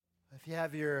If you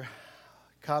have your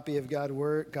copy of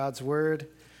God's Word,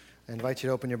 I invite you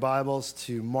to open your Bibles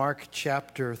to Mark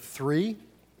chapter 3.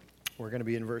 We're going to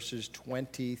be in verses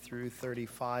 20 through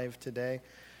 35 today.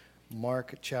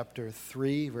 Mark chapter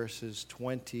 3, verses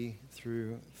 20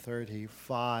 through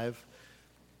 35.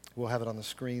 We'll have it on the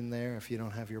screen there if you don't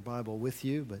have your Bible with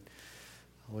you, but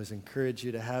I always encourage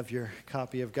you to have your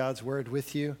copy of God's Word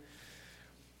with you.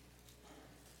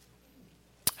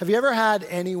 Have you ever had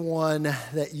anyone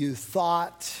that you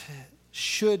thought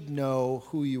should know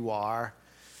who you are,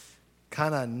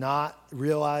 kind of not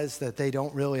realize that they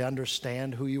don't really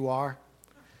understand who you are?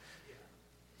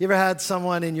 You ever had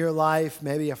someone in your life,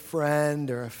 maybe a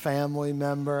friend or a family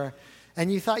member,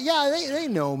 and you thought, yeah, they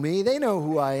know me, they know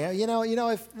who I am, you know,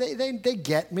 if they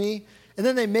get me, and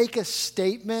then they make a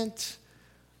statement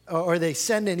or they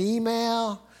send an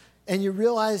email, and you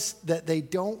realize that they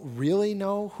don't really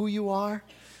know who you are?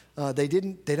 They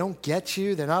don't get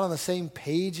you. They're not on the same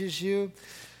page as you.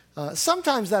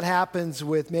 Sometimes that happens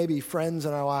with maybe friends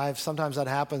in our lives. Sometimes that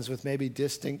happens with maybe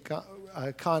distant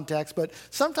contacts. But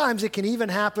sometimes it can even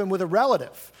happen with a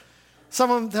relative,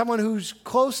 someone who's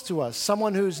close to us,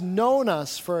 someone who's known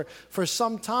us for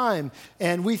some time.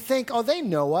 And we think, oh, they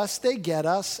know us, they get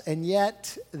us, and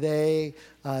yet they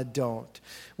don't.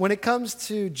 When it comes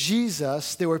to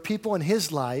Jesus, there were people in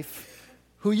his life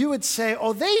who you would say,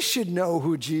 oh, they should know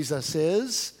who Jesus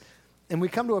is. And we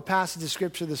come to a passage of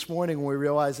Scripture this morning when we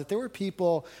realize that there were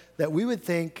people that we would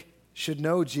think should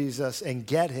know Jesus and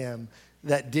get him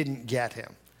that didn't get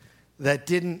him, that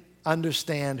didn't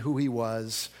understand who he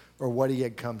was or what he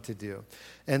had come to do.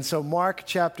 And so Mark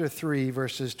chapter 3,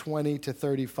 verses 20 to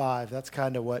 35, that's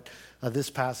kind of what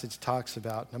this passage talks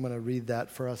about. I'm going to read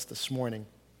that for us this morning.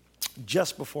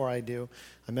 Just before I do,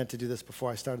 I meant to do this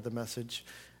before I started the message.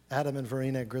 Adam and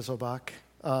Verena Grizzlebach,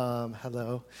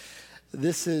 hello.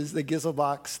 This is the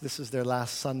Gizzlebachs. This is their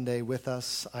last Sunday with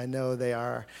us. I know they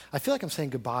are. I feel like I'm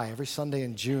saying goodbye every Sunday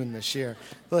in June this year.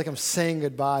 I feel like I'm saying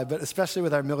goodbye, but especially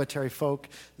with our military folk,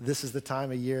 this is the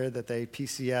time of year that they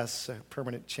PCS, a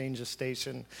permanent change of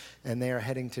station, and they are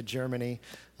heading to Germany,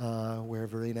 where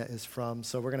Verena is from.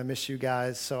 So we're going to miss you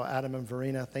guys. So Adam and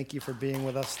Verena, thank you for being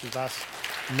with us the last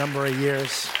number of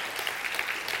years.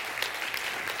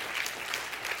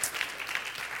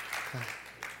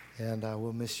 And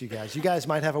we'll miss you guys. You guys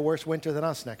might have a worse winter than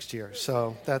us next year.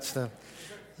 So that's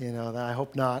I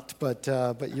hope not. But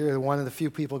you're one of the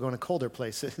few people going to colder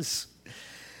places.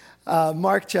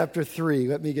 Mark chapter 3.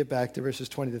 Let me get back to verses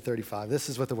 20 to 35. This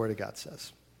is what the Word of God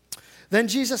says. Then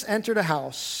Jesus entered a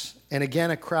house, and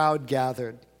again a crowd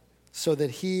gathered, so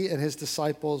that he and his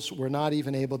disciples were not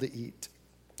even able to eat.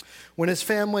 When his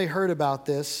family heard about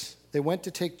this, they went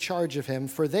to take charge of him,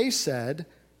 for they said,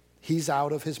 he's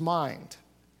out of his mind.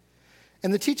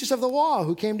 And the teachers of the law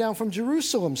who came down from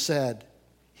Jerusalem said,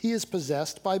 he is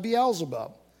possessed by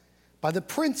Beelzebub. By the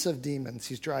prince of demons,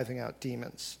 he's driving out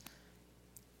demons.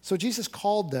 So Jesus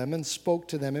called them and spoke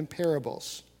to them in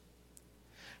parables.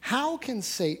 How can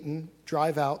Satan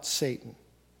drive out Satan?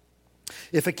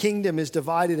 If a kingdom is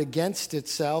divided against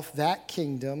itself, that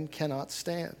kingdom cannot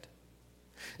stand.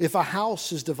 If a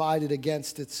house is divided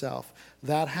against itself,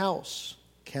 that house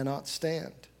cannot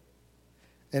stand.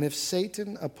 And if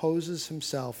Satan opposes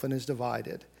himself and is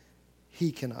divided,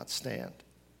 he cannot stand.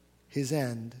 His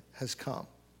end has come.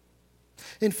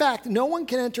 In fact, no one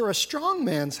can enter a strong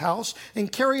man's house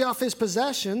and carry off his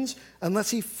possessions unless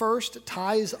he first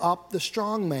ties up the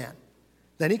strong man.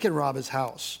 Then he can rob his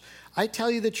house. I tell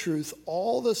you the truth,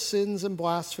 all the sins and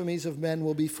blasphemies of men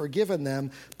will be forgiven them,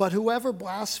 but whoever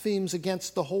blasphemes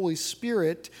against the Holy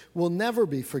Spirit will never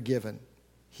be forgiven.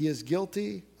 He is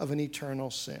guilty of an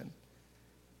eternal sin.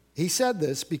 He said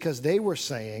this because they were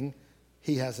saying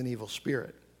he has an evil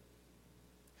spirit.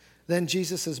 Then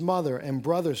Jesus' mother and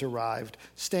brothers arrived.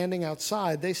 Standing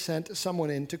outside, they sent someone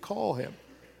in to call him.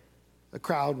 The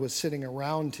crowd was sitting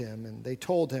around him, and they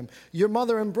told him, your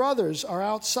mother and brothers are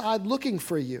outside looking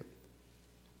for you.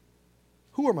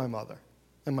 Who are my mother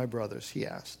and my brothers? He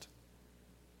asked.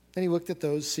 Then he looked at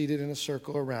those seated in a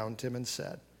circle around him and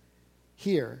said,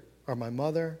 here are my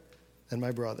mother and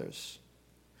my brothers.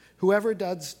 Whoever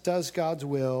does God's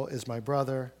will is my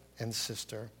brother and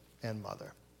sister and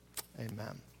mother.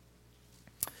 Amen.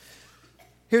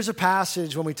 Here's a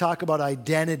passage when we talk about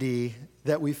identity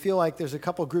that we feel like there's a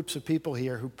couple groups of people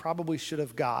here who probably should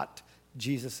have got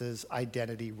Jesus'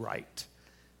 identity right.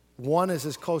 One is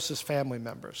his closest family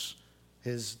members,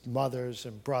 his mothers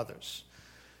and brothers.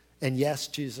 And yes,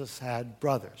 Jesus had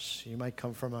brothers. You might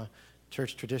come from a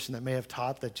church tradition that may have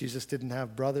taught that Jesus didn't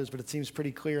have brothers, but it seems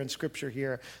pretty clear in Scripture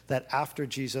here that after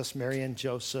Jesus, Mary and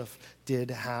Joseph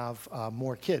did have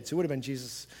more kids. It would have been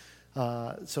Jesus'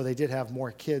 So they did have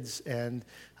more kids, and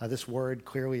this word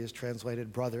clearly is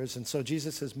translated brothers. And so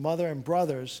Jesus' mother and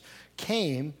brothers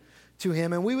came to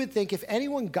him, and we would think if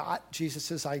anyone got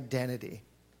Jesus' identity,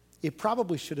 it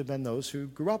probably should have been those who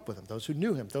grew up with him, those who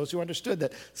knew him, those who understood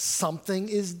that something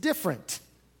is different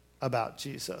about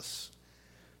Jesus.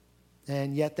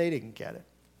 And yet they didn't get it.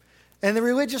 And the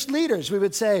religious leaders, we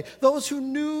would say, those who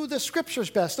knew the scriptures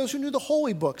best, those who knew the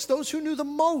holy books, those who knew the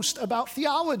most about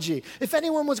theology. If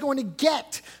anyone was going to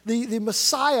get the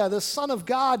Messiah, the Son of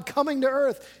God coming to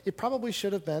earth, it probably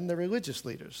should have been the religious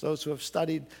leaders, those who have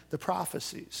studied the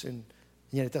prophecies. And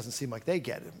yet it doesn't seem like they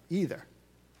get him either.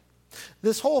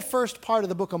 This whole first part of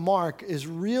the book of Mark is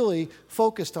really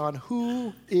focused on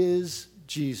who is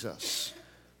Jesus.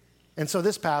 And so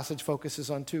this passage focuses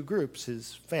on two groups,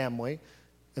 his family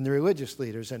and the religious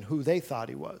leaders, and who they thought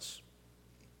he was.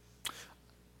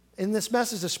 In this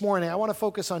message this morning, I want to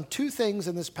focus on two things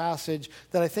in this passage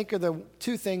that I think are the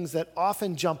two things that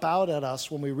often jump out at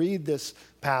us when we read this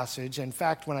passage. In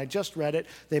fact, when I just read it,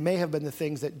 they may have been the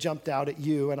things that jumped out at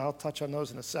you, and I'll touch on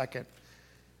those in a second.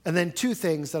 And then two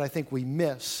things that I think we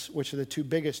miss, which are the two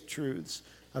biggest truths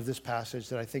of this passage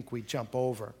that I think we jump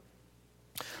over.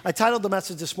 I titled the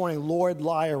message this morning, Lord,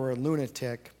 Liar, or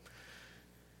Lunatic.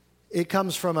 It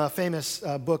comes from a famous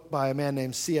book by a man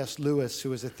named C.S. Lewis,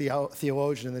 who was a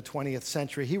theologian in the 20th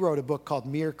century. He wrote a book called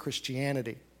Mere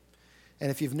Christianity.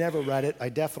 And if you've never read it, I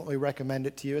definitely recommend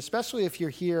it to you, especially if you're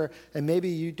here and maybe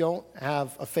you don't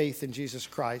have a faith in Jesus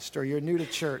Christ, or you're new to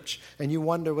church and you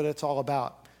wonder what it's all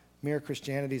about. Mere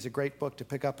Christianity is a great book to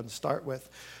pick up and start with.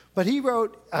 But he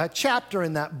wrote a chapter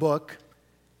in that book,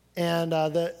 and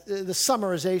the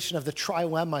summarization of the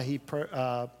trilemma he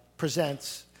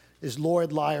presents is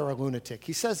Lord, Liar, or Lunatic.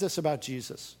 He says this about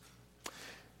Jesus.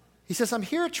 He says, I'm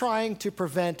here trying to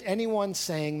prevent anyone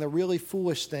saying the really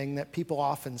foolish thing that people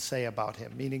often say about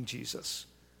him, meaning Jesus.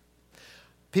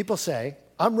 People say,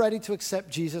 I'm ready to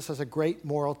accept Jesus as a great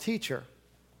moral teacher,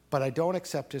 but I don't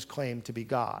accept his claim to be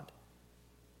God.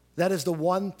 That is the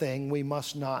one thing we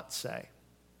must not say.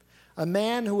 A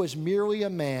man who was merely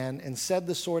a man and said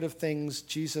the sort of things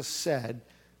Jesus said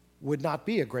would not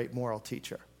be a great moral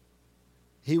teacher.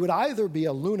 He would either be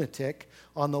a lunatic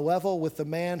on the level with the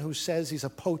man who says he's a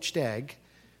poached egg,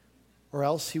 or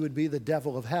else he would be the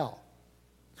devil of hell.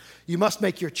 You must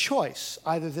make your choice.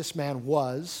 Either this man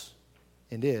was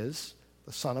and is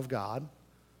the Son of God,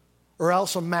 or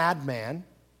else a madman,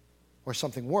 or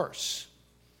something worse.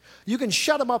 You can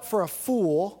shut him up for a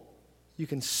fool, you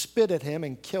can spit at him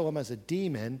and kill him as a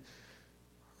demon,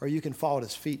 or you can fall at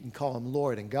his feet and call him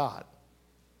Lord and God.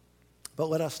 But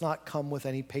let us not come with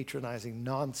any patronizing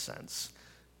nonsense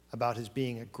about his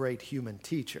being a great human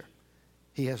teacher.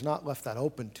 He has not left that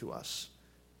open to us.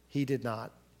 He did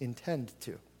not intend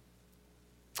to.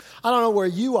 I don't know where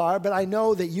you are, but I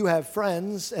know that you have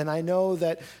friends, and I know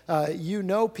that you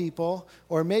know people,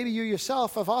 or maybe you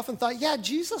yourself have often thought, yeah,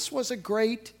 Jesus was a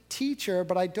great teacher,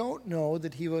 but I don't know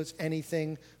that he was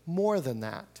anything more than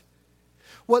that.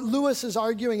 What Lewis is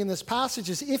arguing in this passage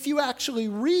is if you actually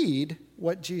read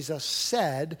what Jesus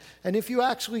said, and if you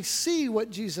actually see what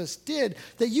Jesus did,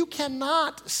 that you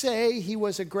cannot say he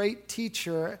was a great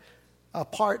teacher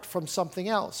apart from something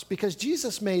else. Because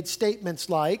Jesus made statements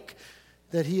like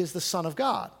that he is the Son of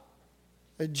God.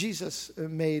 Jesus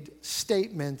made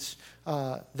statements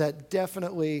that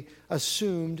definitely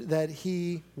assumed that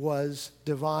he was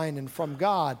divine and from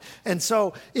God. And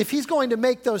so if he's going to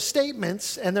make those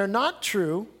statements and they're not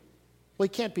true, well, he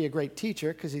can't be a great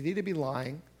teacher because he'd either be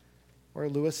lying, or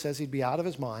Lewis says he'd be out of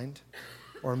his mind,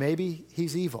 or maybe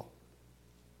he's evil.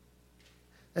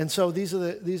 And so these are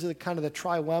the kind of the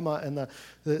trilemma and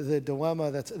the dilemma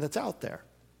that's out there.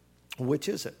 Which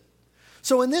is it?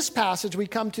 So in this passage we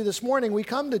come to this morning, we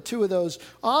come to two of those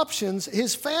options.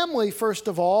 His family, first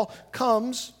of all,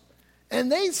 comes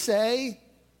and they say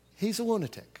he's a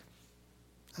lunatic.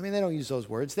 I mean, they don't use those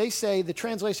words. They say, the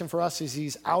translation for us is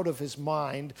he's out of his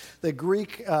mind. The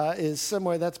Greek is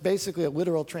similar. That's basically a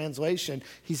literal translation.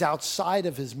 He's outside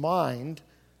of his mind.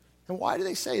 And why do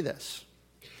they say this?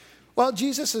 Well,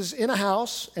 Jesus is in a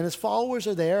house, and his followers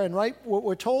are there, and right, what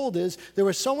we're told is there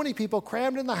were so many people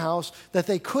crammed in the house that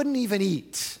they couldn't even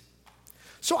eat.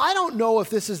 So I don't know if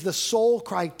this is the sole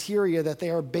criteria that they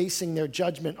are basing their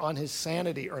judgment on his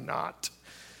sanity or not.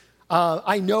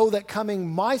 I know that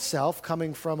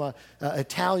coming from an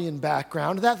Italian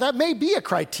background, that may be a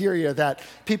criteria that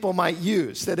people might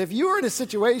use. That if you're in a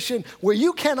situation where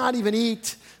you cannot even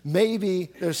eat, maybe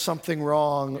there's something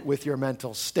wrong with your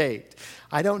mental state.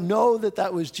 I don't know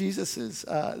that was Jesus's,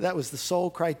 that was the sole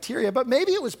criteria, but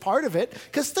maybe it was part of it,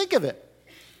 because think of it.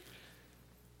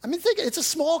 I mean, think, it's a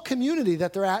small community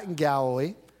that they're at in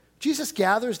Galilee. Jesus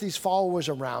gathers these followers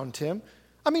around him.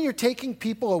 I mean, you're taking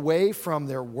people away from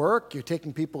their work. You're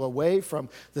taking people away from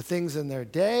the things in their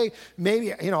day.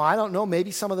 Maybe, I don't know,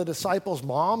 maybe some of the disciples'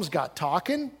 moms got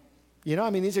talking. I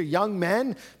mean, these are young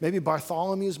men. Maybe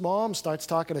Bartholomew's mom starts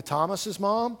talking to Thomas's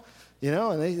mom,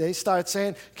 and they start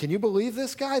saying, can you believe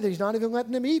this guy? That he's not even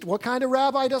letting him eat. What kind of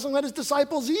rabbi doesn't let his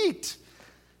disciples eat?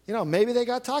 Maybe they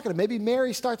got talking. Maybe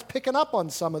Mary starts picking up on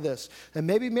some of this. And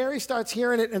maybe Mary starts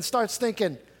hearing it and starts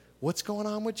thinking, what's going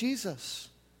on with Jesus?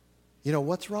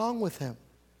 What's wrong with him?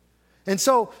 And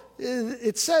so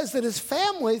it says that his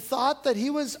family thought that he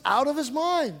was out of his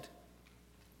mind.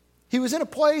 He was in a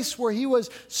place where he was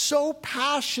so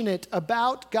passionate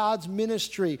about God's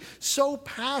ministry, so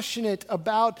passionate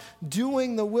about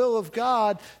doing the will of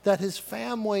God, that his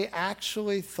family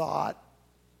actually thought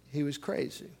he was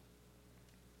crazy.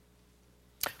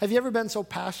 Have you ever been so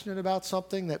passionate about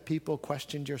something that people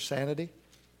questioned your sanity?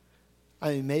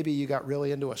 I mean, maybe you got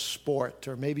really into a sport,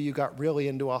 or maybe you got really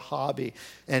into a hobby,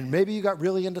 and maybe you got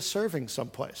really into serving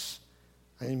someplace.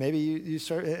 I mean, maybe you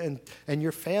serve, and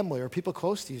your family or people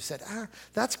close to you said,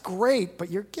 that's great, but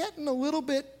you're getting a little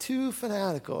bit too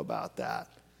fanatical about that.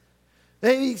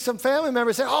 Maybe some family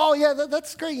members say, oh, yeah,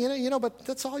 that's great, but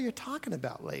that's all you're talking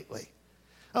about lately.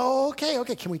 Oh, okay,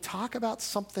 can we talk about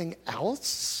something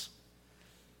else?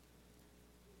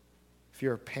 If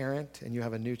you're a parent and you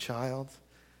have a new child,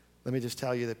 let me just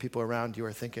tell you that people around you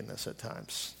are thinking this at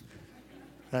times.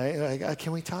 Right? Like,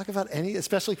 can we talk about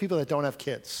especially people that don't have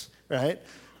kids, right?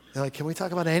 They're like, can we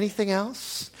talk about anything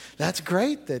else? That's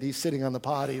great that he's sitting on the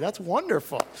potty. That's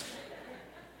wonderful.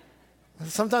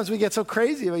 Sometimes we get so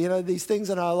crazy about, these things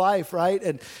in our life,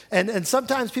 right? And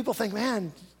sometimes people think,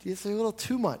 man, it's a little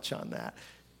too much on that.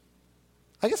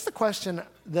 I guess the question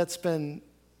that's been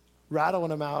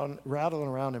rattling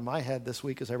around in my head this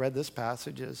week as I read this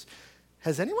passage is,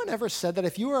 has anyone ever said that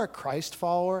if you are a Christ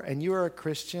follower and you are a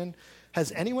Christian,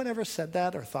 has anyone ever said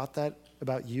that or thought that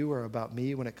about you or about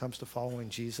me when it comes to following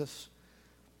Jesus?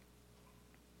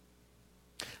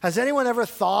 Has anyone ever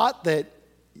thought that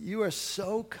you are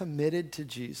so committed to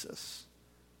Jesus,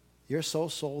 you're so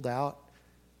sold out,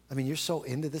 you're so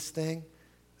into this thing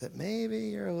that maybe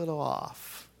you're a little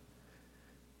off?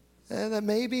 And that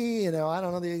maybe, I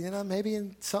don't know,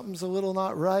 maybe something's a little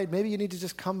not right. Maybe you need to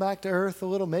just come back to earth a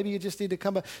little. Maybe you just need to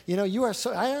come back. You are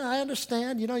so, I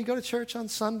understand, you go to church on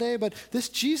Sunday, but this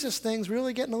Jesus thing's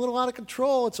really getting a little out of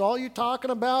control. It's all you're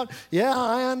talking about. Yeah,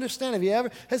 I understand.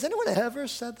 Has anyone ever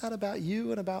said that about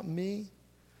you and about me?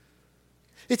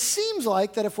 It seems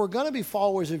like that if we're going to be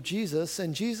followers of Jesus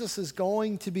and Jesus is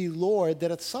going to be Lord,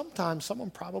 that at some time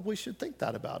someone probably should think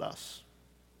that about us.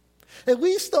 At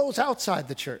least those outside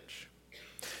the church.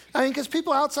 Because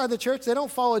people outside the church, they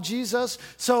don't follow Jesus.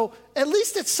 So at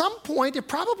least at some point, it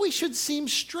probably should seem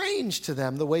strange to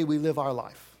them the way we live our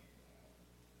life.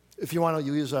 If you want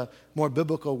to use a more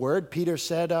biblical word, Peter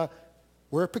said,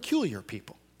 we're a peculiar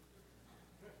people.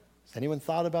 Has anyone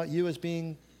thought about you as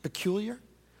being peculiar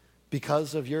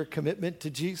because of your commitment to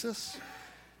Jesus?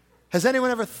 Has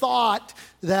anyone ever thought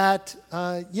that,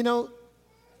 the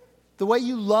way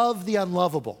you love the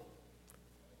unlovable,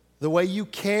 the way you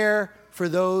care for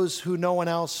those who no one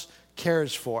else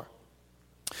cares for,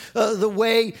 the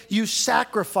way you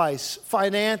sacrifice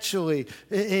financially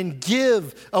and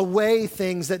give away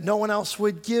things that no one else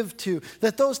would give to,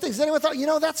 that those things, anyone thought,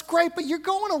 that's great, but you're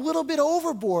going a little bit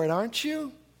overboard, aren't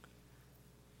you?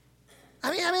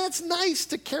 It's nice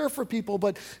to care for people,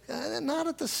 but not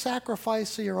at the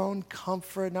sacrifice of your own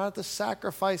comfort, not at the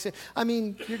sacrifice.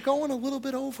 You're going a little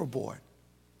bit overboard.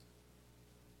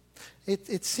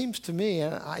 It seems to me,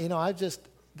 and I've just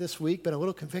this week been a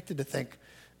little convicted to think,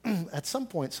 at some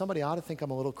point somebody ought to think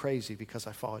I'm a little crazy because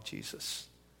I follow Jesus.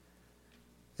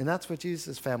 And that's what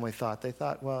Jesus' family thought. They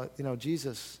thought, well,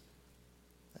 Jesus,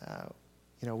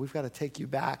 we've got to take you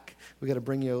back. We've got to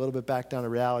bring you a little bit back down to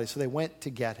reality. So they went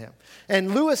to get him. And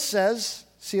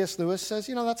C.S. Lewis says,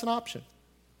 that's an option.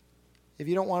 If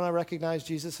you don't want to recognize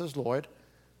Jesus as Lord,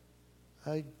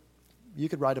 you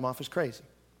could write him off as crazy.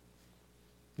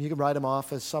 You could write him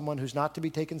off as someone who's not to be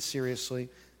taken seriously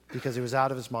because he was out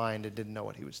of his mind and didn't know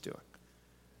what he was doing.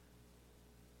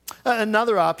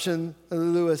 Another option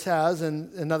Lewis has,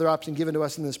 and another option given to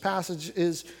us in this passage,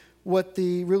 is what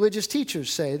the religious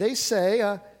teachers say. They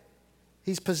say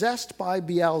he's possessed by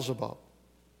Beelzebub,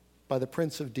 by the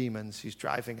prince of demons. He's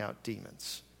driving out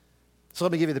demons. So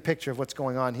let me give you the picture of what's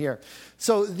going on here.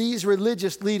 So these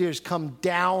religious leaders come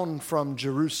down from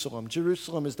Jerusalem.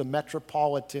 Jerusalem is the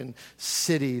metropolitan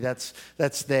city that's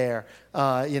there.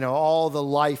 All the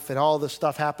life and all the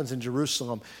stuff happens in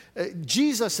Jerusalem.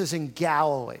 Jesus is in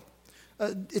Galilee.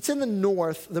 It's in the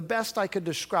north. The best I could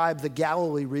describe the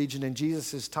Galilee region in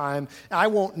Jesus' time, I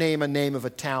won't name a name of a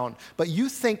town, but you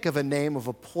think of a name of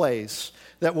a place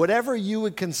that whatever you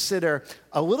would consider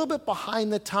a little bit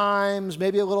behind the times,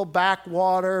 maybe a little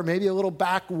backwater, maybe a little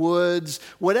backwoods,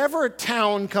 whatever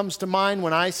town comes to mind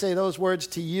when I say those words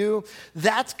to you,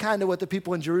 that's kind of what the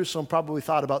people in Jerusalem probably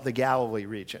thought about the Galilee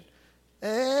region.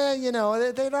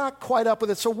 They're not quite up with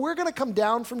it. So we're going to come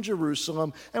down from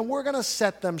Jerusalem and we're going to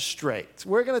set them straight.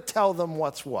 We're going to tell them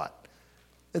what's what.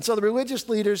 And so the religious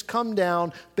leaders come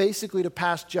down basically to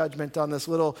pass judgment on this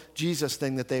little Jesus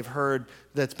thing that they've heard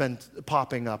that's been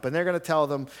popping up. And they're going to tell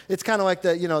them, it's kind of like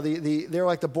they're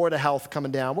like the Board of Health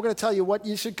coming down. We're going to tell you what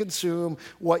you should consume,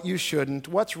 what you shouldn't,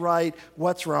 what's right,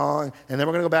 what's wrong, and then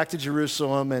we're going to go back to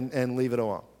Jerusalem and leave it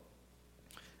alone.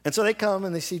 And so they come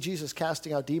and they see Jesus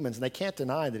casting out demons, and they can't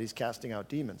deny that he's casting out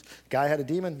demons. Guy had a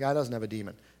demon, guy doesn't have a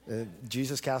demon.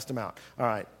 Jesus cast him out. All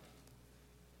right.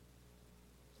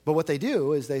 But what they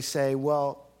do is they say,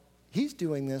 well, he's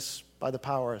doing this by the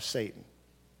power of Satan.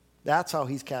 That's how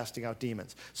he's casting out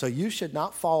demons. So you should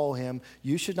not follow him.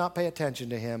 You should not pay attention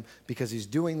to him because he's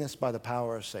doing this by the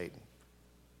power of Satan.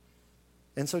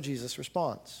 And so Jesus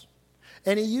responds.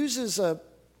 And he uses a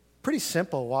pretty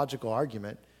simple logical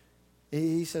argument.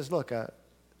 He says, look,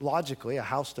 logically, a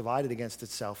house divided against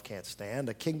itself can't stand.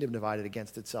 A kingdom divided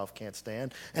against itself can't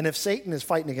stand. And if Satan is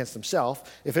fighting against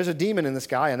himself, if there's a demon in this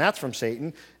guy and that's from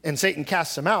Satan, and Satan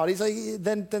casts him out, he's like,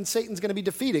 then Satan's going to be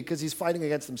defeated because he's fighting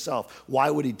against himself. Why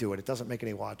would he do it? It doesn't make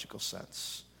any logical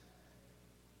sense.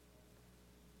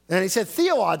 And he said,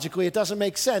 theologically, it doesn't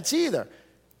make sense either.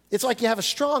 It's like you have a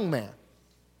strong man.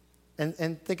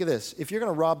 And think of this. If you're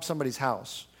going to rob somebody's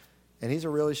house, and he's a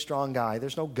really strong guy.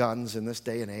 There's no guns in this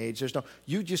day and age.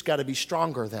 You just got to be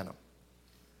stronger than him.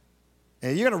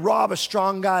 And you're going to rob a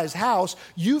strong guy's house,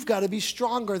 you've got to be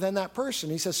stronger than that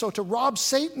person. He says, so to rob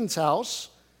Satan's house,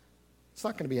 it's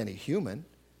not going to be any human.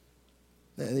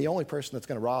 The only person that's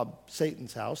going to rob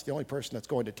Satan's house, the only person that's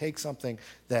going to take something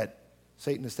that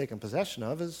Satan has taken possession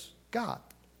of is God.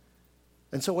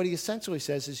 And so what he essentially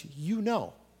says is, you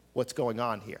know what's going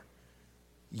on here.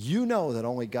 You know that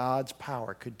only God's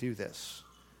power could do this.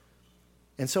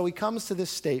 And so he comes to this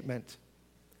statement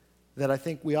that I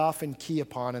think we often key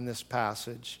upon in this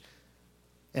passage.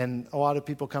 And a lot of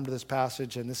people come to this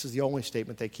passage, and this is the only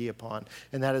statement they key upon.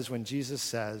 And that is when Jesus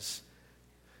says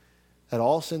that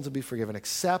all sins will be forgiven,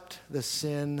 except the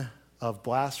sin of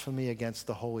blasphemy against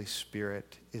the Holy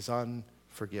Spirit is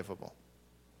unforgivable.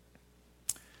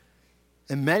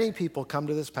 And many people come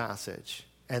to this passage,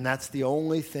 and that's the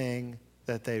only thing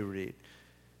that they read.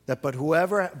 But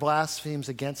whoever blasphemes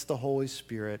against the Holy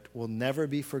Spirit will never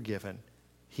be forgiven.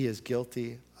 He is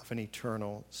guilty of an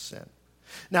eternal sin.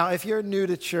 Now, if you're new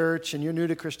to church and you're new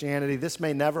to Christianity, this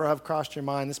may never have crossed your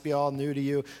mind. This be all new to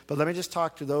you. But let me just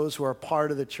talk to those who are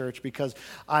part of the church, because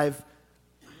I've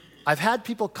had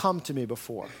people come to me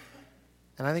before,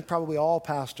 and I think probably all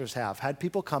pastors have had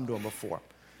people come to them before,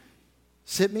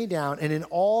 sit me down, and in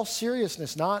all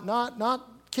seriousness, not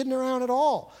kidding around at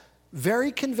all,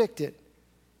 very convicted.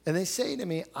 And they say to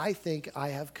me, I think I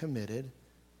have committed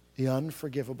the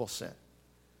unforgivable sin.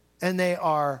 And they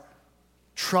are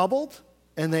troubled,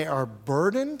 and they are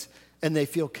burdened, and they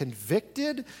feel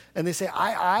convicted, and they say,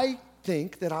 I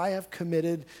think that I have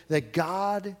committed the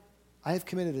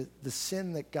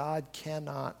sin that God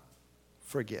cannot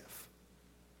forgive.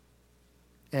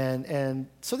 And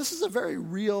so this is a very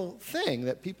real thing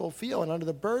that people feel and under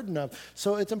the burden of.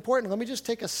 So it's important. Let me just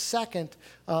take a second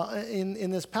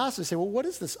in this passage and say, well, what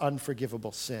is this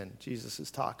unforgivable sin Jesus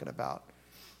is talking about?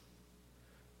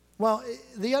 Well,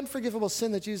 the unforgivable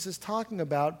sin that Jesus is talking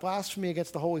about, blasphemy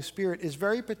against the Holy Spirit, is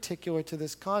very particular to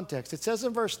this context. It says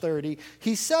in verse 30,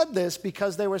 he said this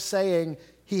because they were saying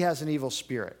he has an evil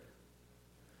spirit.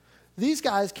 These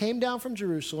guys came down from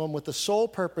Jerusalem with the sole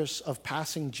purpose of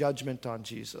passing judgment on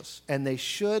Jesus, and they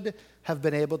should have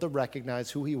been able to recognize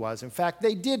who he was. In fact,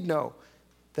 they did know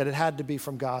that it had to be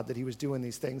from God that he was doing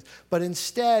these things, but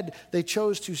instead they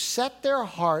chose to set their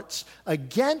hearts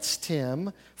against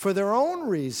him for their own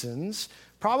reasons,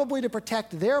 probably to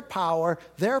protect their power,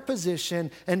 their position,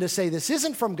 and to say, this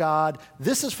isn't from God,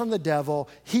 this is from the devil,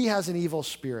 he has an evil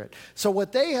spirit. So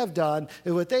what they have done,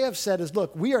 and what they have said is,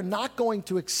 look, we are not going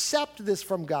to accept this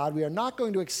from God, we are not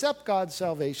going to accept God's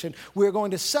salvation, we are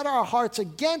going to set our hearts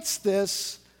against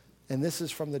this, and this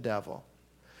is from the devil.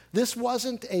 This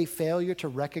wasn't a failure to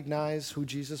recognize who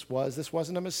Jesus was. This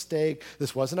wasn't a mistake.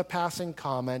 This wasn't a passing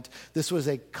comment. This was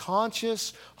a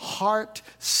conscious heart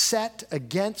set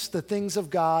against the things of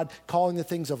God, calling the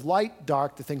things of light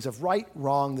dark, the things of right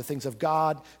wrong, the things of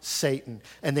God Satan.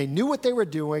 And they knew what they were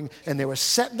doing, and they were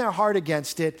setting their heart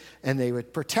against it, and they were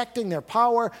protecting their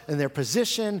power and their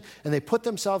position, and they put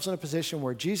themselves in a position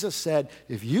where Jesus said,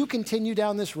 if you continue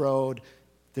down this road,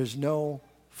 there's no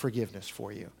forgiveness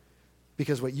for you.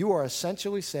 Because what you are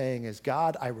essentially saying is,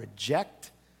 God, I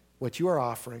reject what you are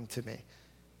offering to me.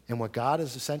 And what God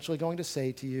is essentially going to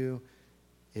say to you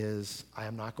is, I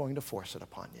am not going to force it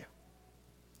upon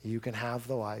you. You can have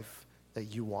the life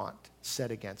that you want set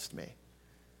against me.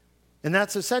 And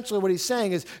that's essentially what he's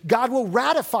saying is, God will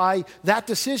ratify that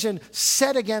decision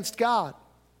set against God.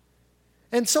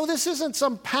 And so this isn't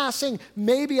some passing,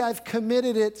 maybe I've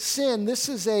committed it sin. This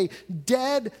is a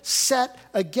dead set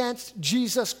against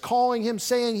Jesus, calling him,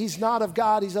 saying he's not of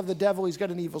God, he's of the devil, he's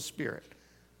got an evil spirit.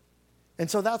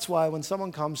 And so that's why when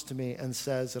someone comes to me and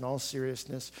says, in all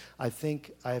seriousness, I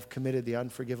think I have committed the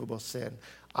unforgivable sin,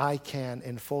 I can,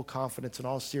 in full confidence, in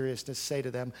all seriousness, say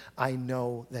to them, I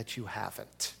know that you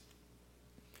haven't.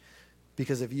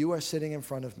 Because if you are sitting in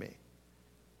front of me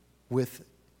with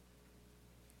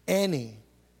any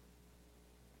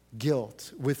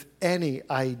guilt, with any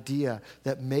idea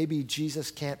that maybe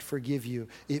Jesus can't forgive you,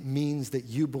 it means that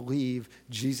you believe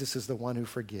Jesus is the one who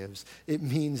forgives. It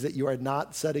means that you are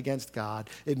not set against God.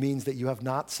 It means that you have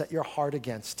not set your heart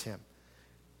against him.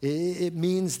 It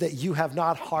means that you have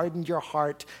not hardened your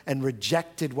heart and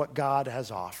rejected what God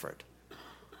has offered.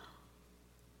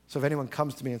 So if anyone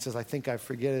comes to me and says, I think I've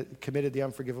committed the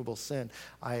unforgivable sin,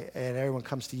 and everyone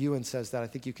comes to you and says that, I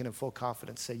think you can in full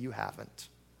confidence say, you haven't.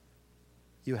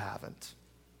 You haven't.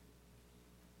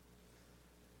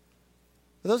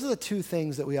 But those are the two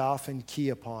things that we often key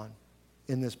upon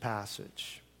in this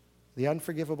passage. The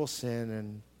unforgivable sin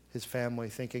and his family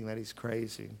thinking that he's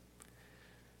crazy.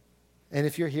 And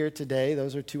if you're here today,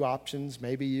 those are two options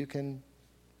maybe you can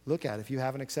look at. If you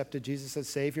haven't accepted Jesus as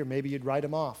Savior, maybe you'd write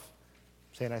him off,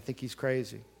 saying, I think he's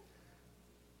crazy.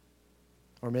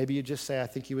 Or maybe you just say, I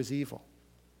think he was evil.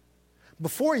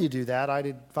 Before you do that, I'd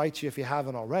invite you, if you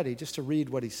haven't already, just to read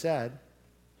what he said.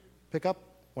 Pick up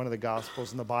one of the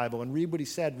Gospels in the Bible and read what he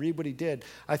said, read what he did.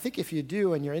 I think if you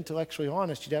do and you're intellectually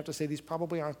honest, you'd have to say these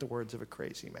probably aren't the words of a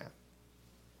crazy man.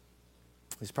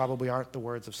 These probably aren't the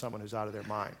words of someone who's out of their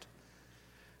mind.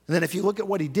 And then if you look at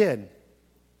what he did,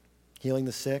 healing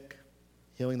the sick,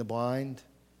 healing the blind,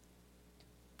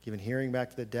 giving hearing back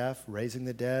to the deaf, raising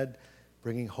the dead,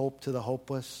 bringing hope to the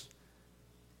hopeless,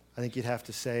 I think you'd have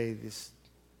to say this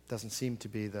doesn't seem to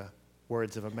be the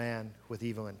words of a man with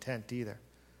evil intent either.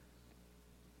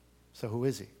 So who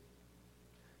is he?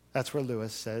 That's where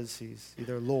Lewis says he's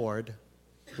either Lord,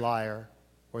 liar,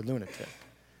 or lunatic.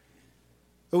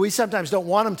 But we sometimes don't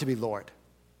want him to be Lord.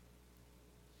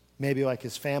 Maybe like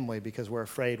his family, because we're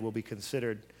afraid we'll be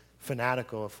considered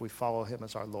fanatical if we follow him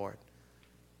as our Lord.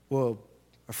 We're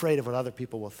afraid of what other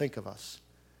people will think of us.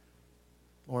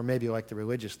 Or maybe like the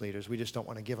religious leaders, we just don't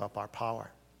want to give up our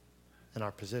power and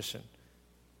our position,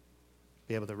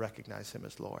 be able to recognize him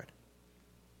as Lord.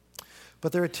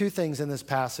 But there are two things in this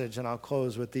passage, and I'll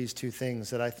close with these two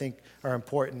things that I think are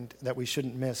important that we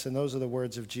shouldn't miss, and those are the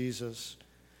words of Jesus.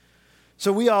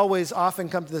 So we often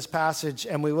come to this passage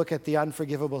and we look at the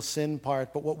unforgivable sin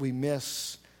part, but what we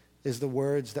miss is the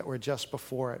words that were just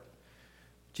before it.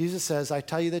 Jesus says, I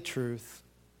tell you the truth,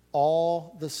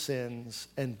 all the sins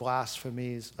and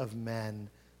blasphemies of men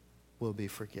will be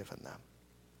forgiven them.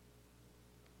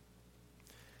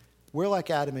 We're like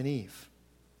Adam and Eve.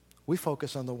 We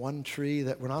focus on the one tree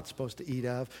that we're not supposed to eat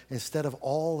of instead of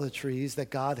all the trees that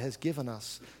God has given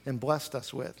us and blessed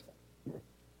us with.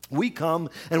 We come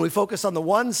and we focus on the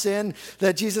one sin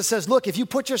that Jesus says, look, if you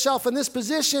put yourself in this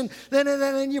position,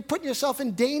 then you're putting yourself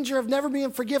in danger of never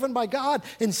being forgiven by God,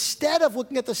 instead of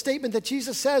looking at the statement that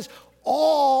Jesus says,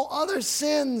 all other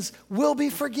sins will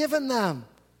be forgiven them.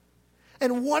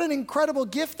 And what an incredible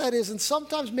gift that is. And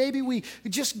sometimes maybe we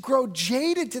just grow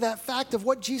jaded to that fact of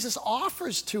what Jesus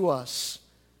offers to us.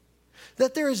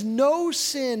 That there is no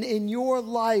sin in your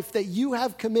life that you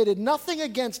have committed, nothing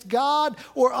against God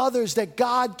or others that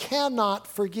God cannot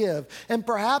forgive. And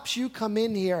perhaps you come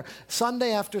in here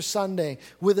Sunday after Sunday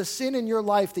with a sin in your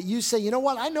life that you say, you know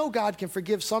what, I know God can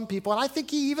forgive some people, and I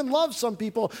think he even loves some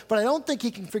people, but I don't think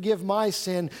he can forgive my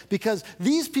sin because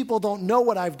these people don't know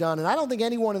what I've done, and I don't think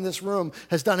anyone in this room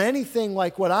has done anything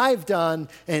like what I've done,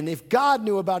 and if God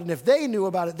knew about it, and if they knew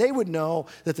about it, they would know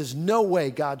that there's no way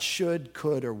God should,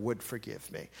 could, or would forgive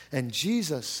me. And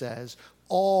Jesus says,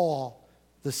 all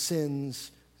the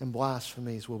sins and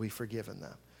blasphemies will be forgiven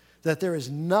them. That there is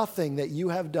nothing that you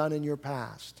have done in your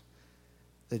past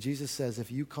that Jesus says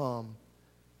if you come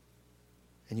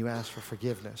and you ask for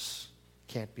forgiveness,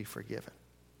 can't be forgiven.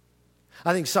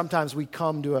 I think sometimes we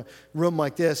come to a room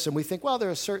like this and we think, well,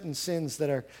 there are certain sins that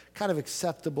are kind of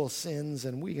acceptable sins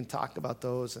and we can talk about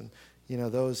those and,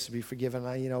 those to be forgiven.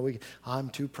 I'm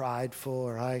too prideful,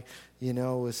 or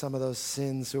with some of those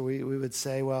sins, or we would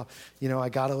say, well, I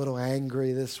got a little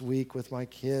angry this week with my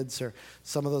kids, or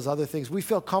some of those other things. We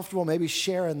feel comfortable maybe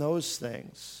sharing those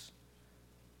things.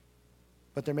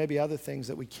 But there may be other things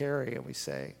that we carry and we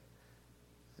say,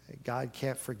 God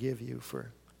can't forgive you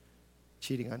for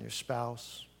cheating on your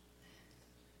spouse,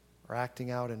 or acting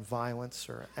out in violence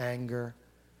or anger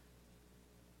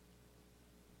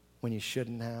when you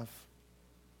shouldn't have.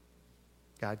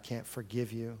 God can't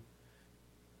forgive you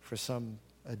for some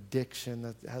addiction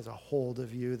that has a hold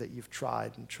of you that you've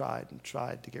tried and tried and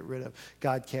tried to get rid of.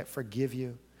 God can't forgive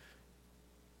you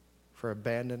for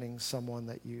abandoning someone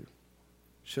that you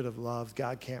should have loved.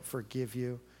 God can't forgive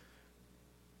you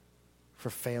for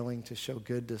failing to show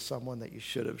good to someone that you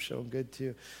should have shown good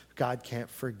to. God can't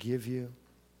forgive you.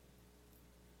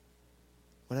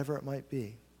 Whatever it might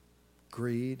be.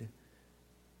 Greed,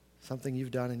 something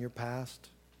you've done in your past.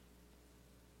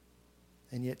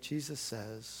 And yet Jesus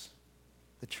says,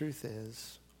 the truth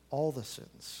is, all the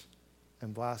sins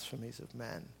and blasphemies of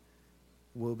men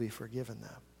will be forgiven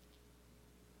them.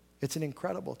 It's an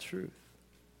incredible truth.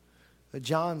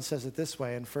 John says it this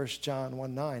way in 1 John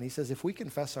 1:9. He says, if we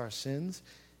confess our sins,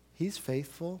 he's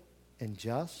faithful and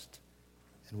just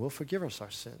and will forgive us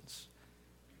our sins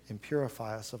and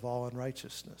purify us of all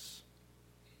unrighteousness.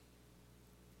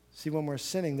 See, when we're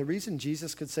sinning, the reason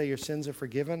Jesus could say your sins are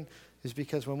forgiven is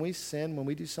because when we sin, when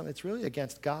we do something, it's really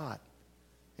against God.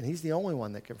 And he's the only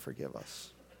one that can forgive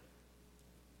us.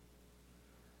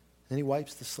 And he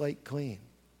wipes the slate clean.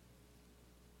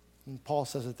 And Paul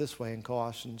says it this way in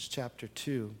Colossians chapter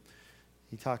 2.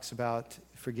 He talks about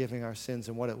forgiving our sins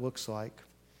and what it looks like.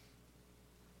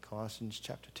 Colossians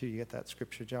chapter 2, you get that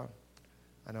scripture, John?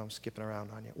 I know I'm skipping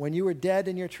around on you. When you were dead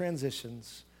in your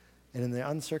transitions and in the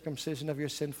uncircumcision of your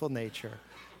sinful nature,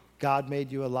 God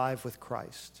made you alive with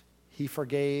Christ. He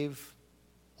forgave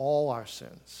all our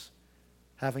sins,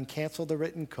 having canceled the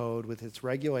written code with its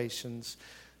regulations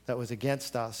that was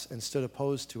against us and stood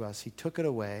opposed to us. He took it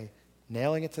away,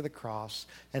 nailing it to the cross,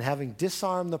 and having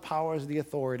disarmed the powers of the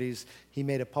authorities, he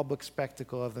made a public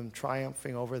spectacle of them,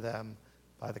 triumphing over them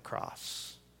by the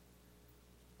cross.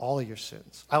 All of your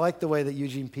sins. I like the way that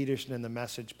Eugene Peterson in The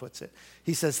Message puts it.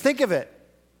 He says, think of it.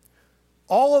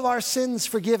 All of our sins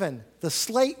forgiven, the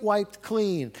slate wiped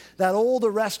clean, that old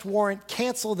arrest warrant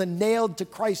canceled and nailed to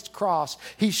Christ's cross.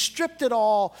 He stripped it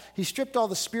all. He stripped all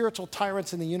the spiritual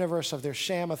tyrants in the universe of their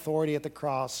sham authority at the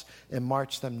cross and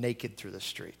marched them naked through the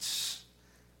streets.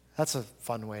 That's a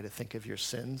fun way to think of your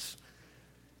sins.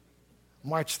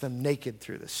 March them naked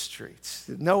through the streets.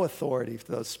 No authority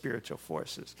for those spiritual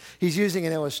forces. He's using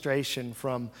an illustration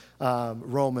from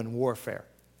Roman warfare.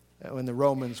 When the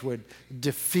Romans would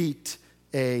defeat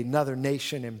another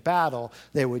nation in battle,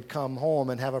 they would come home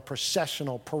and have a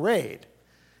processional parade.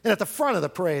 And at the front of the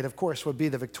parade, of course, would be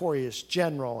the victorious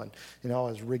general and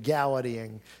his regality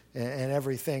and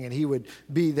everything. And he would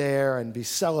be there and be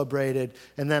celebrated.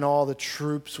 And then all the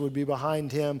troops would be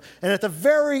behind him. And at the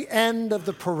very end of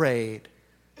the parade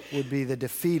would be the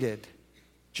defeated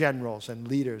generals and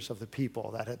leaders of the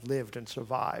people that had lived and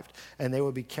survived. And they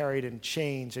would be carried in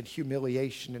chains and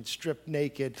humiliation and stripped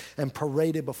naked and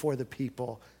paraded before the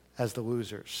people as the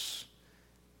losers.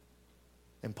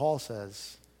 And Paul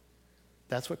says,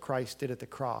 that's what Christ did at the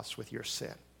cross with your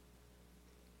sin.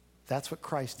 That's what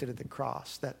Christ did at the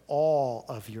cross, that all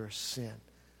of your sin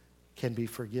can be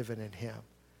forgiven in him.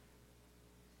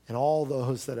 And all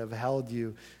those that have held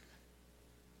you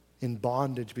in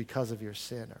bondage because of your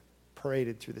sin are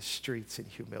paraded through the streets in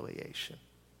humiliation.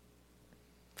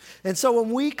 And so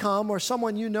when we come, or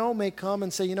someone may come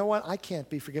and say, you know what, I can't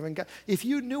be forgiven. God, if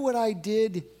you knew what I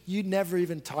did, you'd never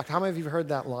even talk. How many of you have heard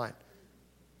that line?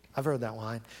 I've heard that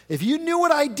line. If you knew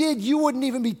what I did, you wouldn't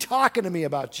even be talking to me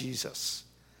about Jesus.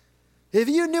 If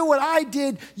you knew what I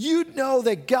did, you'd know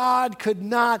that God could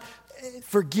not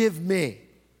forgive me.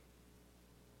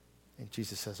 And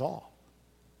Jesus says all.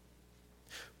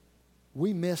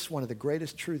 We miss one of the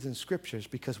greatest truths in Scriptures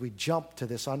because we jump to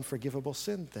this unforgivable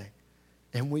sin thing.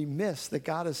 And we miss that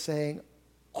God is saying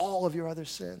all of your other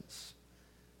sins,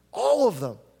 all of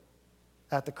them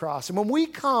at the cross. And when we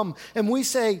come and we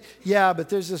say, yeah, but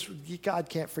there's this, God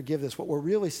can't forgive this, what we're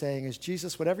really saying is,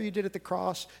 Jesus, whatever you did at the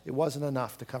cross, it wasn't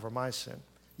enough to cover my sin.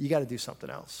 You got to do something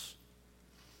else.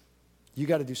 You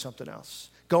got to do something else.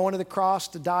 Going to the cross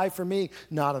to die for me,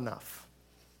 not enough.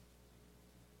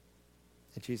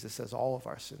 And Jesus says all of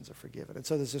our sins are forgiven. And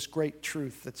so there's this great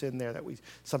truth that's in there that we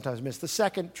sometimes miss. The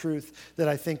second truth that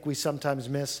I think we sometimes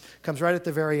miss comes right at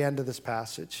the very end of this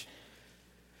passage.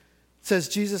 It says,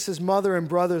 Jesus' mother and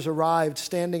brothers arrived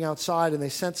standing outside, and they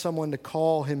sent someone to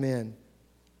call him in.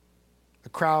 A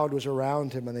crowd was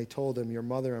around him, and they told him, your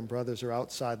mother and brothers are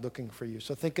outside looking for you.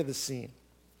 So think of the scene.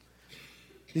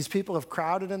 These people have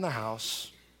crowded in the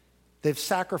house. They've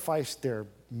sacrificed their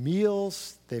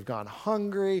meals. They've gone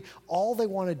hungry. All they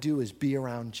want to do is be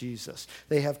around Jesus.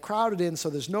 They have crowded in, so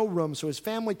there's no room, so his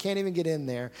family can't even get in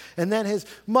there. And then his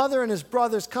mother and his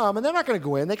brothers come, and they're not going to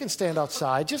go in. They can stand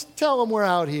outside. Just tell them we're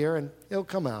out here, and he'll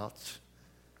come out.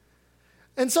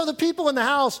 And so the people in the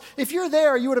house, if you're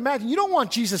there, you would imagine, you don't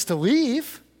want Jesus to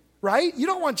leave, right? You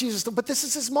don't want Jesus to, but this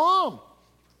is his mom.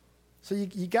 So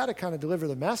you got to kind of deliver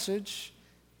the message,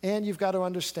 and you've got to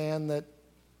understand that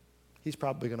he's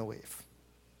probably going to leave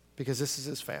because this is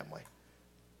his family.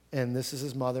 And this is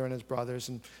his mother and his brothers.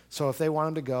 And so if they want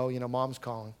him to go, mom's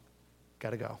calling.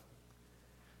 Got to go.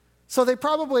 So they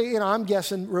probably, I'm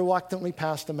guessing, reluctantly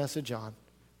passed the message on.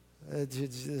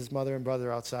 His mother and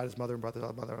brother outside, his mother and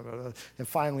brother, and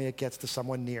finally it gets to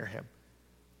someone near him.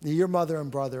 Your mother and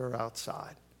brother are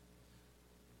outside.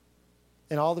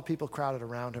 And all the people crowded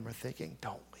around him are thinking,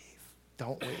 don't leave,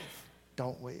 don't leave,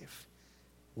 don't leave.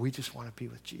 We just want to be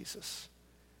with Jesus.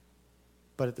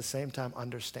 But at the same time,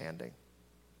 understanding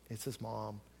it's his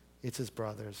mom, it's his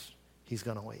brothers, he's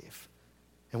going to leave.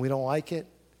 And we don't like it,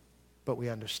 but we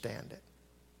understand it.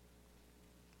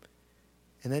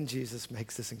 And then Jesus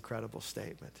makes this incredible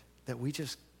statement that we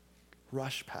just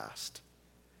rush past.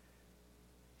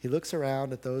 He looks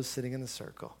around at those sitting in the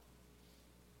circle,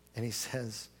 and he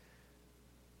says,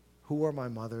 who are my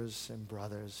mothers and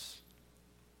brothers?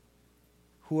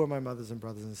 Who are my mothers and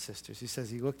brothers and sisters? He says,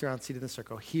 he looked around, seated in the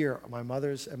circle. Here are my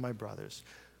mothers and my brothers.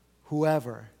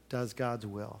 Whoever does God's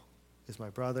will is my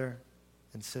brother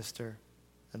and sister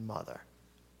and mother.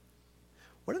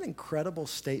 What an incredible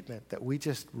statement that we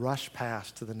just rush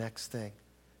past to the next thing.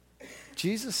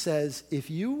 Jesus says,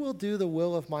 if you will do the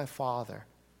will of my Father,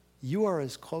 you are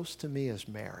as close to me as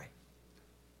Mary.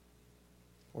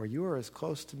 Or you are as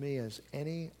close to me as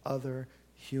any other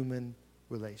human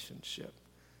relationship.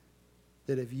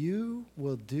 That if you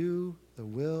will do the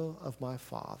will of my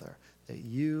Father, that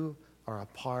you are a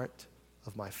part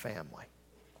of my family.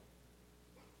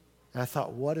 And I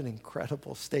thought, what an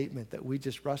incredible statement that we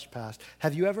just rushed past.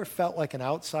 Have you ever felt like an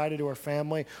outsider to our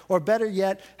family? Or better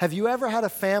yet, have you ever had a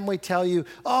family tell you,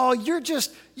 oh,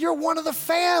 you're one of the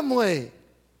family.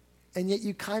 And yet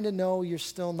you kind of know you're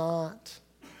still not.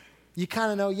 You kind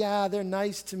of know, yeah, they're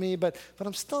nice to me, but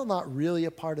I'm still not really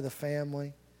a part of the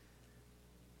family.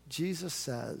 Jesus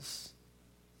says,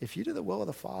 if you do the will of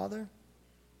the Father,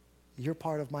 you're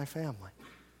part of my family.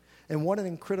 And what an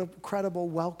incredible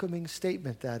welcoming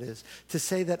statement that is, to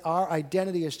say that our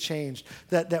identity has changed,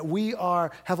 that we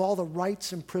have all the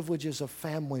rights and privileges of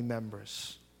family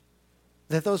members.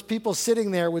 That those people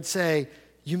sitting there would say,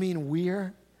 you mean we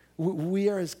are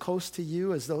as close to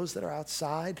you as those that are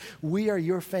outside? We are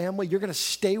your family. You're going to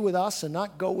stay with us and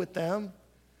not go with them?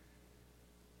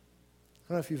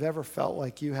 I don't know if you've ever felt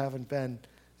like you haven't been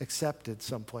accepted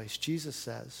someplace. Jesus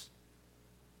says,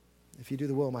 if you do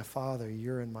the will of my Father,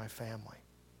 you're in my family.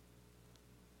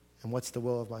 And what's the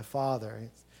will of my Father?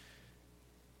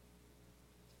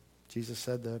 Jesus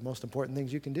said the most important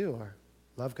things you can do are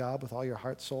love God with all your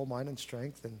heart, soul, mind, and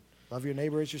strength, and love your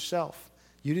neighbor as yourself.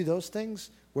 You do those things,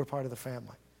 we're part of the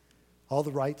family. All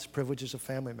the rights, privileges of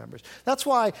family members. That's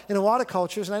why in a lot of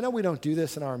cultures, and I know we don't do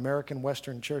this in our American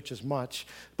Western church as much,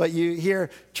 but you hear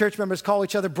church members call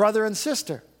each other brother and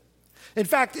sister. In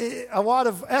fact, a lot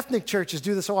of ethnic churches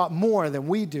do this a lot more than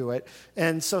we do it.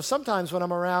 And so sometimes when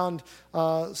I'm around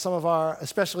some of our,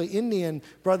 especially Indian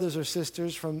brothers or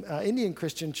sisters from Indian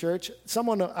Christian church,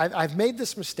 I've made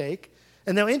this mistake,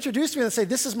 and they'll introduce me and say,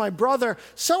 this is my brother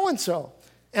so-and-so.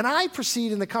 And I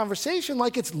proceed in the conversation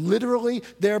like it's literally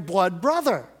their blood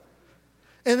brother.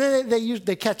 And then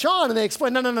they catch on and they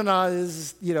explain, no,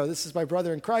 this is my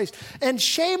brother in Christ. And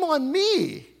shame on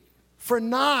me for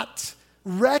not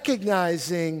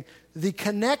recognizing the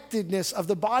connectedness of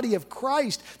the body of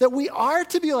Christ, that we are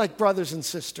to be like brothers and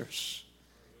sisters.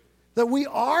 That we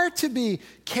are to be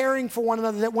caring for one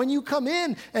another, that when you come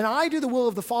in and I do the will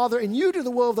of the Father and you do the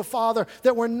will of the Father,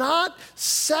 that we're not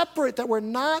separate, that we're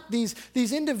not these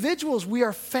individuals. We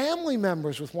are family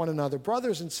members with one another,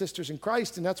 brothers and sisters in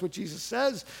Christ. And that's what Jesus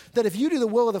says, that if you do the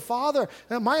will of the Father,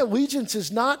 my allegiance is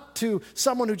not to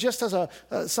someone who just has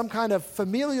some kind of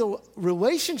familial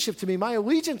relationship to me. My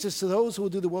allegiance is to those who will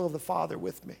do the will of the Father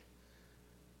with me.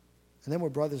 And then we're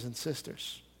brothers and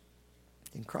sisters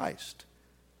in Christ.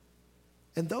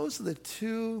 And those are the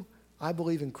two, I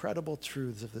believe, incredible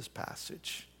truths of this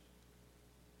passage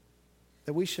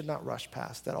that we should not rush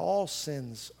past, that all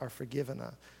sins are forgiven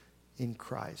in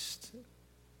Christ.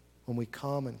 When we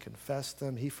come and confess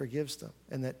them, he forgives them.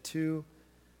 And that two,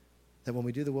 that when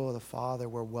we do the will of the Father,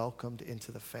 we're welcomed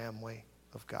into the family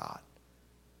of God.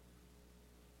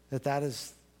 That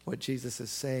is what Jesus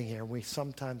is saying here. We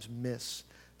sometimes miss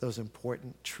those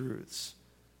important truths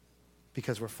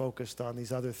because we're focused on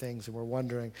these other things and we're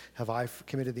wondering, have I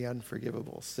committed the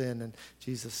unforgivable sin? And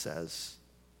Jesus says,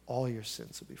 all your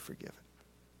sins will be forgiven.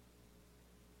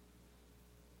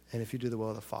 And if you do the will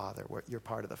of the Father, you're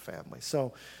part of the family.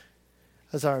 So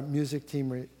as our music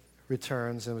team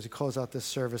returns and as we close out this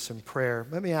service in prayer,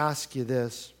 let me ask you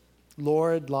this.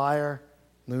 Lord, liar,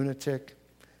 lunatic.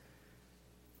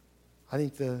 I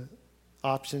think the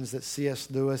options that C.S.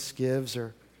 Lewis gives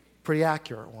are pretty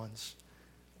accurate ones.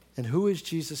 And who is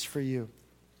Jesus for you?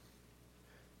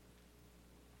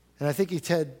 And I think he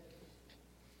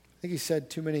said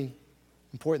too many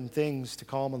important things to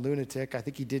call him a lunatic. I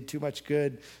think he did too much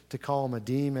good to call him a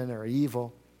demon or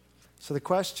evil. So the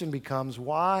question becomes,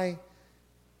 why,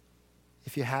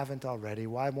 if you haven't already,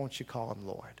 why won't you call him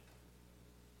Lord?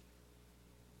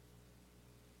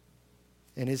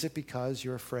 And is it because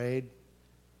you're afraid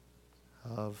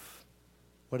of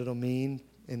what it'll mean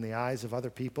in the eyes of other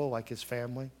people, like his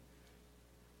family?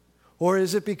 Or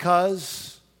is it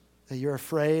because that you're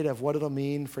afraid of what it'll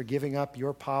mean for giving up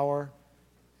your power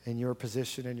and your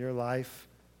position in your life,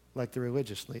 like the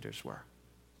religious leaders were?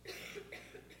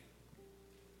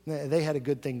 They had a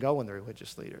good thing going, the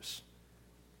religious leaders.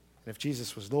 And if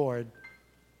Jesus was Lord,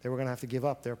 they were going to have to give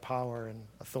up their power and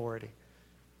authority.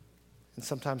 And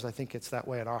sometimes I think it's that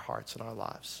way in our hearts and our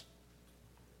lives.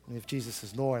 And if Jesus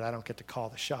is Lord, I don't get to call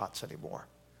the shots anymore.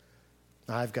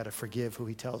 I've got to forgive who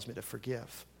he tells me to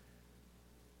forgive.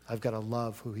 I've got to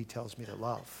love who he tells me to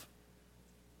love.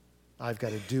 I've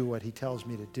got to do what he tells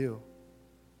me to do.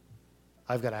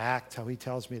 I've got to act how he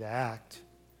tells me to act.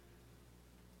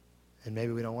 And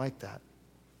maybe we don't like that.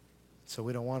 So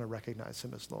we don't want to recognize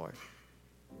him as Lord.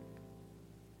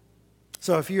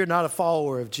 So if you're not a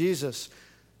follower of Jesus,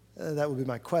 that would be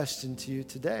my question to you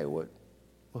today.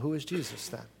 Who is Jesus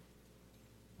then?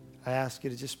 I ask you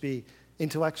to just be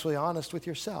intellectually honest with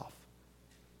yourself.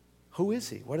 Who is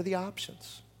he? What are the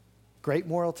options? Great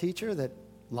moral teacher that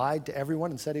lied to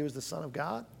everyone and said he was the Son of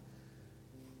God?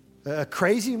 A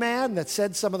crazy man that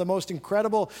said some of the most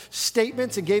incredible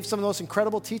statements and gave some of the most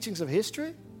incredible teachings of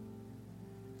history?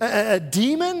 A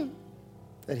demon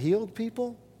that healed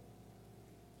people,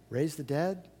 raised the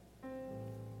dead,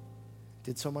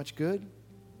 did so much good?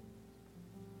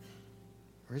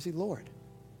 Or is he Lord?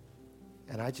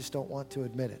 And I just don't want to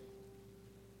admit it.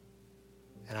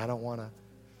 And I don't want to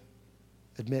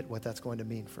admit what that's going to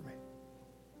mean for me.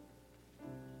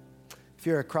 If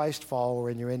you're a Christ follower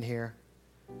and you're in here,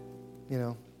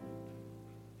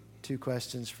 two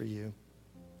questions for you.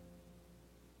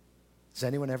 Has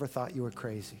anyone ever thought you were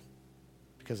crazy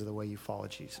because of the way you follow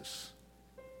Jesus?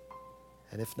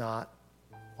 And if not,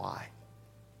 why?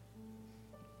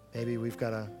 Maybe we've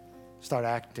got to start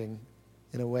acting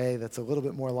in a way that's a little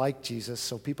bit more like Jesus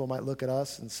so people might look at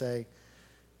us and say,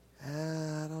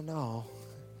 I don't know.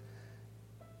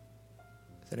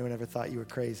 Has anyone ever thought you were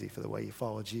crazy for the way you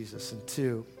follow Jesus? And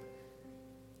two,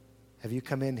 have you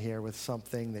come in here with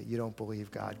something that you don't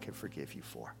believe God can forgive you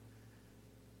for?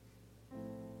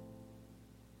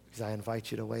 Because I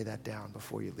invite you to lay that down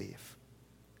before you leave.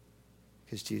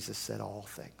 Because Jesus said all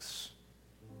things,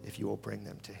 if you will bring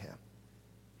them to him,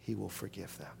 he will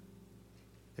forgive them.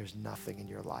 There's nothing in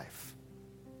your life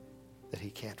that he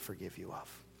can't forgive you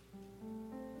of.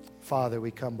 Father,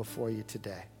 we come before you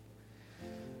today.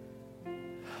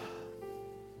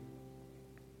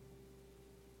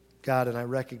 God, and I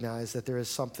recognize that there is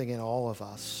something in all of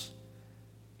us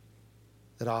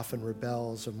that often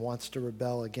rebels and wants to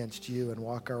rebel against you and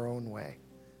walk our own way.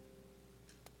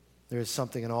 There is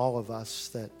something in all of us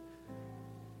that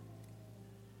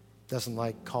doesn't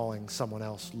like calling someone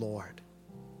else Lord,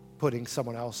 putting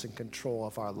someone else in control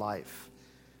of our life.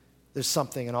 There's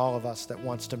something in all of us that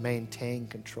wants to maintain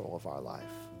control of our life.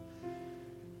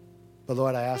 But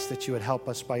Lord, I ask that you would help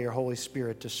us by your Holy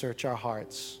Spirit to search our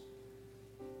hearts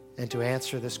and to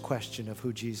answer this question of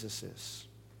who Jesus is.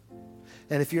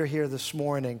 And if you're here this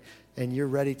morning and you're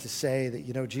ready to say that,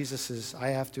 you know, Jesus is, I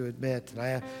have to admit,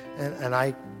 and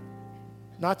I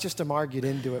not just am argued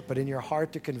into it, but in your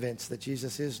heart to convince that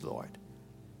Jesus is Lord.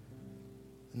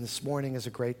 And this morning is a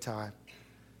great time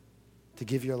to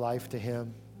give your life to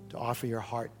him, to offer your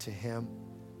heart to him,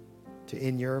 to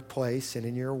in your place and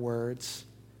in your words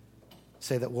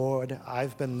say that, Lord,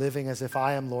 I've been living as if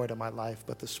I am Lord of my life,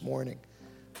 but this morning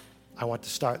I want to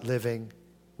start living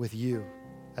with you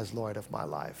as Lord of my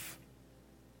life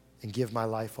and give my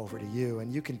life over to you.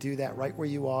 And you can do that right where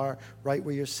you are, right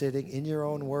where you're sitting, in your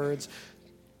own words.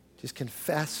 Just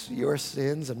confess your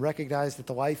sins and recognize that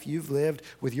the life you've lived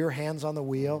with your hands on the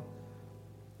wheel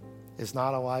is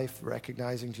not a life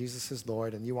recognizing Jesus as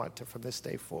Lord, and you want to, from this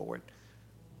day forward,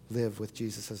 live with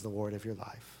Jesus as the Lord of your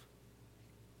life.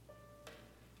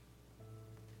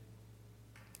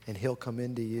 And he'll come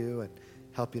into you and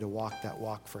help you to walk that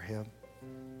walk for him.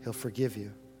 He'll forgive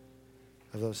you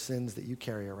of those sins that you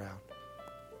carry around.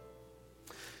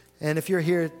 And if you're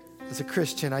here as a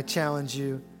Christian, I challenge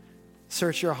you,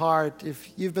 search your heart.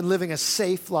 If you've been living a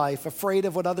safe life, afraid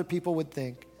of what other people would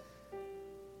think,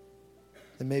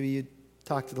 then maybe you'd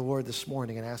talk to the Lord this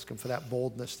morning and ask him for that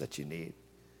boldness that you need.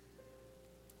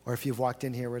 Or if you've walked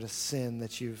in here with a sin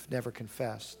that you've never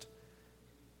confessed,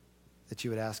 that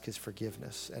you would ask his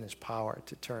forgiveness and his power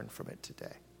to turn from it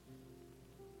today.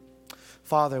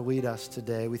 Father, lead us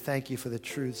today. We thank you for the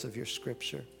truths of your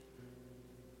scripture.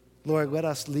 Lord, let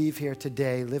us leave here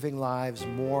today living lives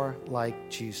more like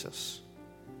Jesus.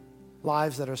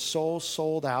 Lives that are so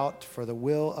sold out for the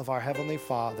will of our Heavenly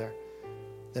Father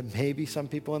that maybe some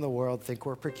people in the world think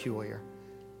we're peculiar.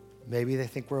 Maybe they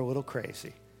think we're a little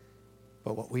crazy.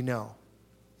 But what we know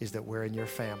is that we're in your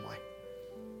family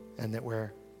and that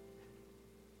we're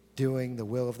doing the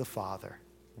will of the Father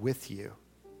with you,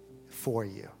 for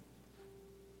you.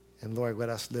 And Lord, let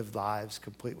us live lives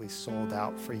completely sold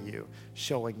out for you,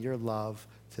 showing your love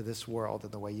to this world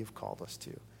in the way you've called us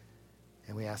to.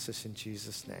 And we ask this in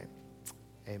Jesus' name.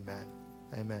 Amen.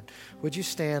 Amen. Would you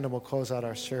stand and we'll close out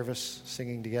our service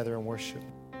singing together in worship.